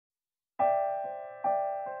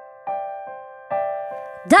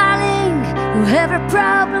Darling, whoever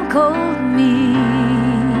problem called me,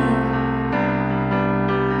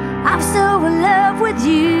 I'm so in love with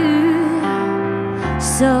you,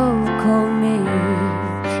 so call me.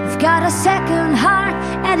 You've got a second heart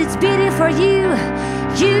and it's beating for you.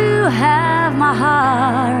 You have my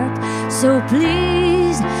heart, so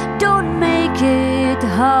please don't make it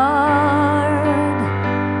hard.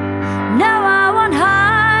 Now I won't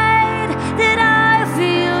hide that I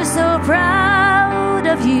feel so proud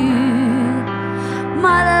of you.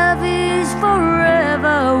 My love is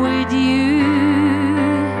forever with you.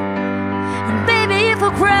 And baby, if I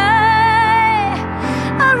cry,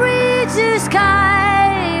 I'll reach the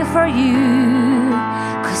sky for you.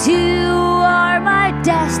 'Cause you are my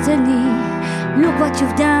destiny. Look what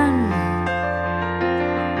you've done.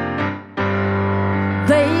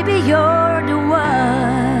 Baby, you're the one.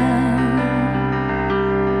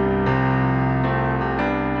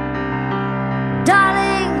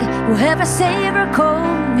 Darling, whoever ever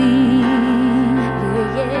called me,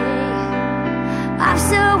 yeah, yeah. I'm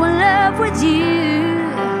so in love with you.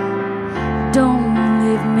 Don't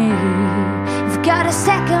leave me. You've got a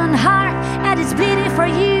second heart and it's bleeding for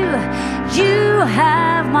you. You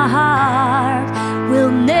have my heart.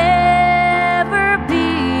 We'll never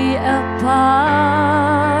be apart.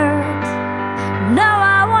 Now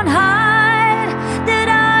I won't hide that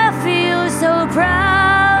I feel so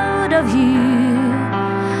proud of you.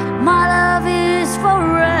 My love is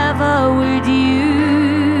forever with you.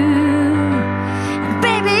 And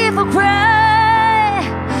baby, if I cry,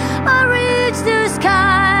 I'll reach the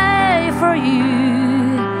sky for you.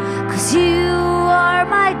 'Cause you are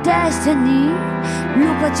my destiny.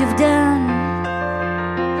 Look what you've done.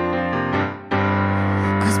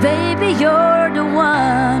 'Cause baby, you're the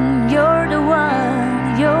one. You're the one.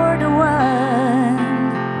 You're the one.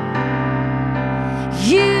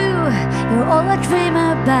 You're all I dream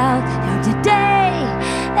about. You're the day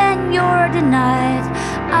and you're the night.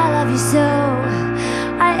 I love you so.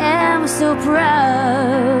 I am so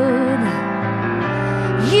proud.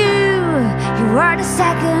 You are the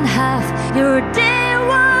second half. You're the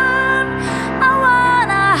one I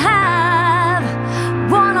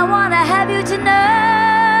wanna have you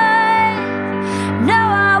tonight. Now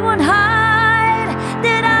I won't hide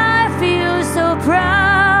that I feel so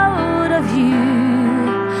proud of you.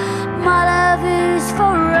 My love is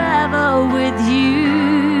forever with you.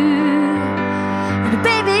 And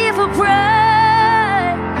baby, if I cry,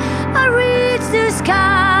 I reach the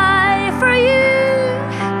sky for you.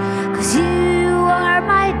 'Cause you are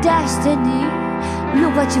my destiny.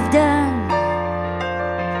 Look what you've done.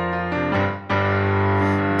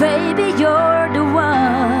 Baby, you're the one.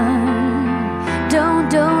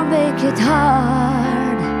 Don't make it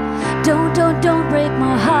hard. Don't